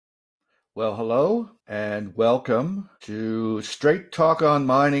Well, hello and welcome to Straight Talk on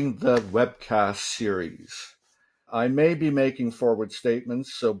Mining, the webcast series. I may be making forward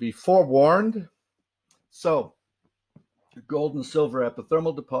statements, so be forewarned. So, gold and silver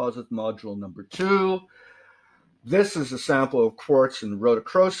epithermal deposit, module number 2. This is a sample of quartz and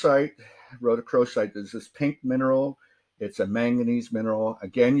rhodochrosite. Rhodochrosite is this pink mineral. It's a manganese mineral.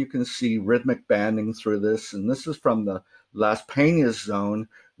 Again, you can see rhythmic banding through this, and this is from the Las Peñas zone,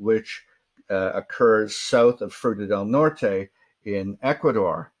 which occurs south of Fruta del Norte in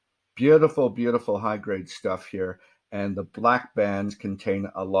Ecuador. Beautiful, beautiful high-grade stuff here, and the black bands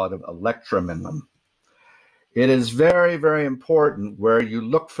contain a lot of electrum in them. It is very, very important where you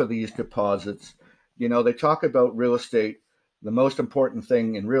look for these deposits. You know, they talk about real estate, the most important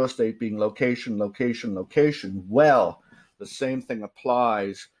thing in real estate being location, location, location. Well, the same thing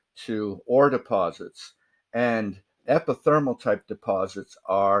applies to ore deposits. And epithermal type deposits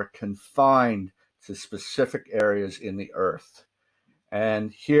are confined to specific areas in the earth.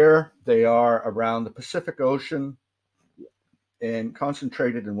 And here they are around the Pacific Ocean and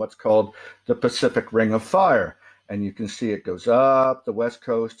concentrated in what's called the Pacific Ring of Fire. And you can see it goes up the west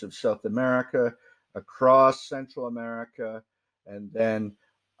coast of South America, across Central America, and then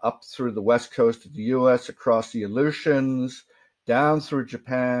up through the west coast of the US, across the Aleutians, down through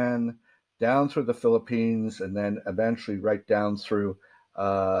Japan, down through the Philippines, and then eventually right down through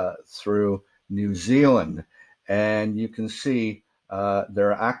New Zealand. And you can see there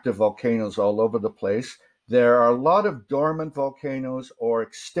are active volcanoes all over the place. There are a lot of dormant volcanoes or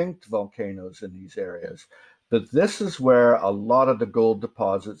extinct volcanoes in these areas, but this is where a lot of the gold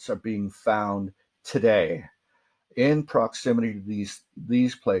deposits are being found today, in proximity to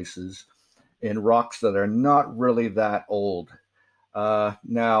these places, in rocks that are not really that old.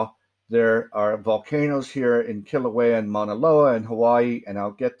 Now, there are volcanoes here in Kilauea and Mauna Loa in Hawaii, and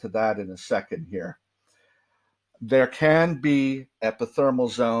I'll get to that in a second here. There can be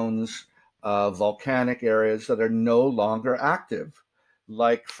epithermal zones, volcanic areas that are no longer active,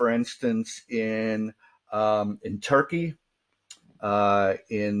 like, for instance, in Turkey,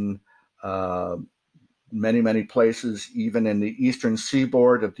 in many, many places, even in the eastern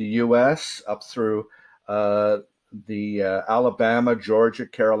seaboard of the U.S., up through the Alabama, Georgia,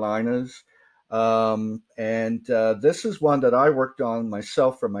 Carolinas. This is one that I worked on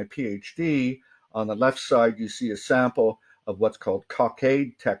myself for my PhD. On the left side, you see a sample of what's called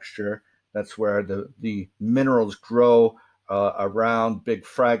cockade texture. That's where the minerals grow around big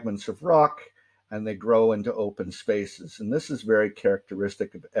fragments of rock, and they grow into open spaces. And this is very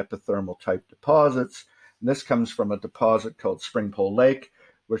characteristic of epithermal type deposits. And this comes from a deposit called Springpole Lake,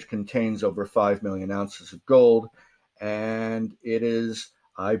 which contains over 5 million ounces of gold. And it is,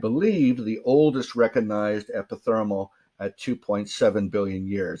 I believe, the oldest recognized epithermal at 2.7 billion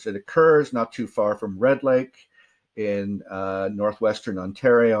years. It occurs not too far from Red Lake in northwestern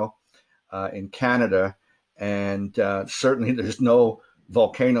Ontario, in Canada. And certainly there's no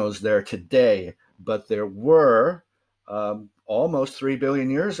volcanoes there today, but there were almost 3 billion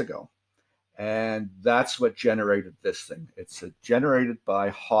years ago. And that's what generated this thing. It's generated by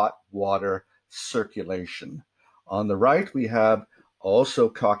hot water circulation. On the right, we have also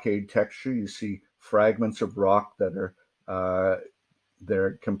cockade texture. You see fragments of rock that are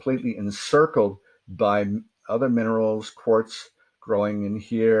they're completely encircled by other minerals, quartz growing in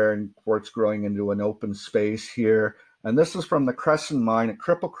here and quartz growing into an open space here. And this is from the Crescent mine at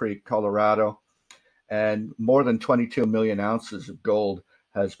Cripple Creek, Colorado. And more than 22 million ounces of gold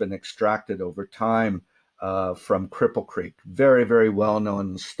has been extracted over time from Cripple Creek. Very, very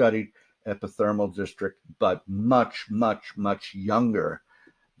well-known and studied epithermal district, but much, much, much younger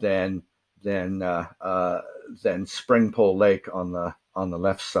than Springpole Lake on the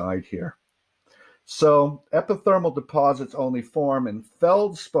left side here. So epithermal deposits only form in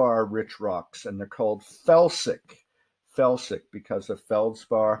feldspar-rich rocks, and they're called felsic because of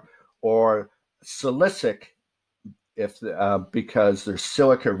feldspar, or silicic because they're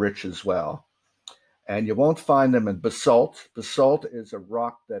silica-rich as well. And you won't find them in basalt. Basalt is a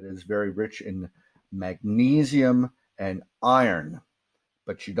rock that is very rich in magnesium and iron,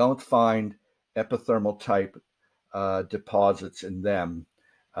 but you don't find epithermal type deposits in them.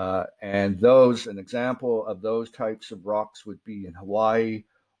 And an example of those types of rocks would be in Hawaii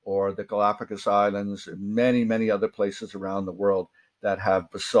or the Galapagos Islands and many, many other places around the world that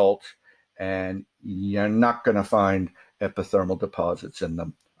have basalt, and you're not going to find epithermal deposits in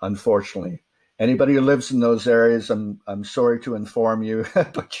them, unfortunately. Anybody who lives in those areas, I'm sorry to inform you,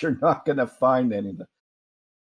 but you're not going to find any.